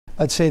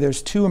I'd say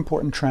there's two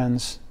important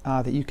trends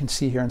that you can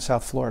see here in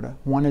South Florida.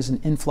 One is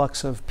an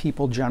influx of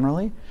people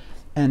generally,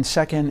 and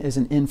second is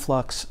an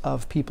influx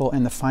of people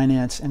in the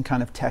finance and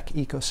kind of tech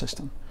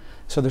ecosystem.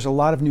 So there's a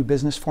lot of new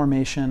business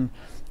formation.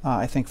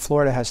 I think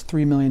Florida has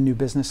 3 million new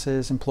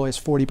businesses, employs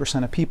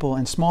 40% of people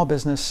in small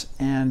business,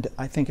 and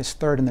I think is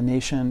third in the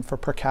nation for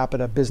per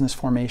capita business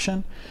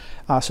formation.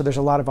 So there's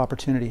a lot of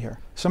opportunity here.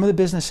 Some of the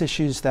business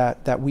issues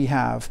that we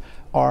have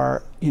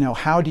are,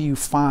 how do you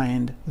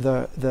find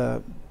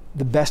the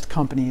best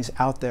companies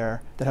out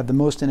there that have the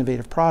most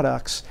innovative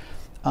products,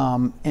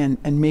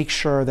 and make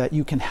sure that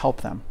you can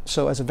help them.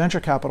 So as a venture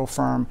capital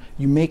firm,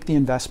 you make the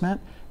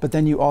investment, but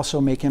then you also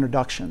make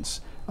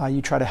introductions.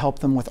 You try to help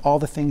them with all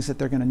the things that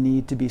they're going to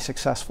need to be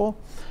successful,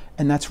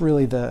 and that's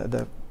really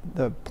the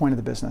point of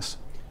the business.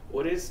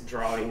 What is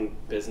drawing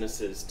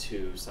businesses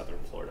to South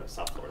Florida?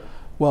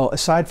 Well,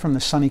 aside from the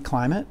sunny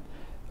climate,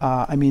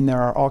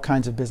 there are all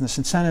kinds of business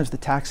incentives. The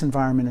tax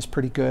environment is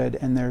pretty good,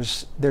 and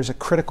there's a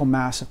critical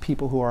mass of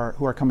people who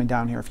are coming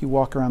down here. If you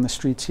walk around the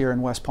streets here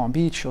in West Palm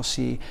Beach, you'll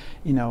see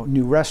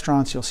new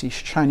restaurants, you'll see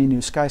shiny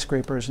new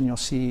skyscrapers, and you'll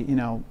see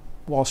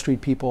Wall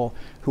Street people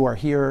who are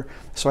here.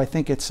 So I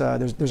think it's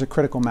there's a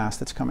critical mass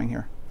that's coming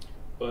here.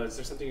 Well, is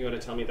there something you want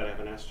to tell me that I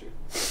haven't asked you?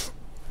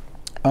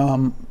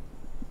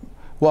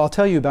 Well, I'll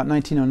tell you about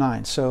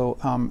 1909. So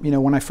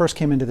when I first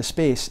came into the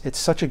space, it's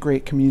such a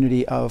great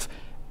community of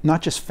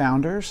not just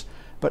founders,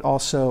 but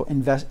also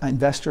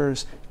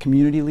investors,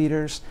 community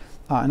leaders,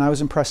 and I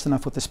was impressed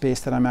enough with the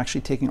space that I'm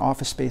actually taking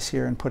office space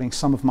here and putting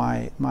some of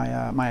my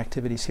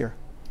activities here.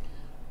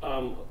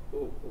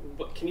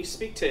 Can you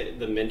speak to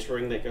the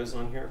mentoring that goes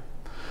on here?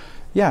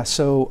 Yeah,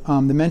 so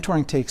the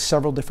mentoring takes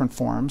several different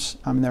forms.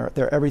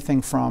 They're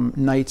everything from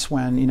nights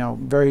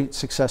when very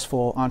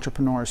successful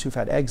entrepreneurs who've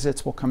had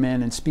exits will come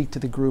in and speak to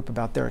the group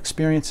about their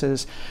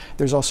experiences.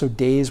 There's also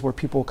days where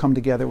people come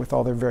together with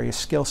all their various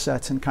skill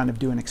sets and kind of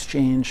do an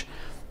exchange.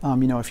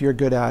 If you're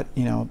good at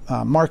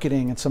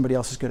marketing and somebody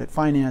else is good at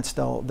finance,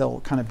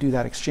 they'll kind of do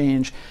that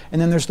exchange. And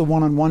then there's the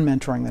one-on-one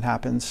mentoring that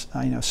happens.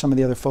 Some of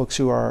the other folks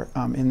who are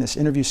in this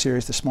interview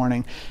series this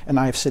morning, and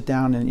I sit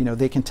down and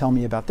they can tell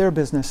me about their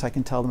business. I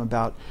can tell them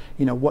about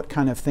what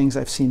kind of things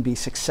I've seen be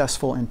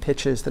successful in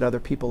pitches that other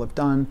people have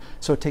done.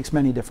 So it takes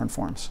many different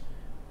forms.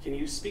 Can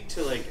you speak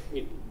to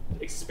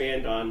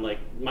expand on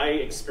my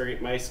experience?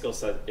 My skill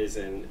set is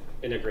in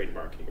integrated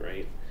marketing,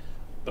 right?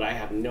 But I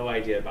have no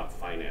idea about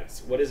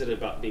finance. What is it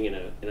about being in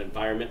an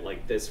environment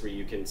like this where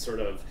you can sort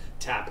of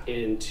tap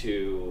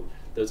into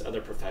those other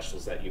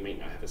professionals that you may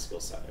not have a skill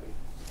set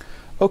in?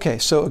 Okay,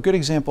 so a good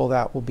example of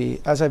that will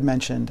be, as I've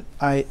mentioned,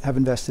 I have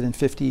invested in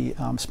 50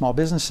 small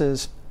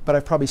businesses, but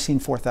I've probably seen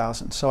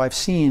 4,000. So I've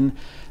seen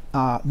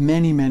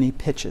many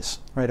pitches,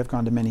 right? I've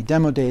gone to many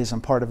demo days. I'm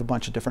part of a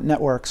bunch of different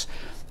networks.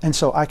 And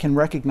so I can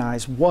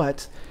recognize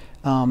what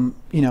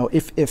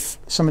if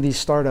some of these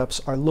startups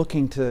are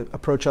looking to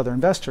approach other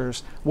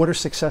investors, what are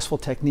successful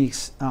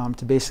techniques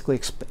to basically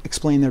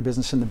explain their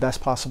business in the best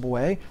possible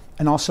way,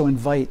 and also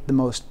invite the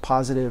most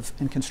positive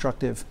and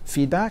constructive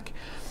feedback.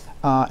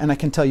 And I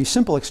can tell you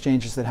simple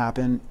exchanges that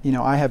happen.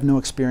 I have no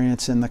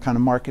experience in the kind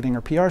of marketing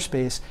or PR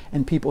space,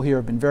 and people here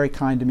have been very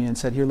kind to me and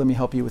said, here, let me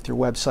help you with your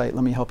website,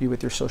 let me help you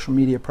with your social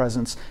media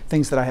presence,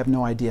 things that I have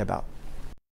no idea about.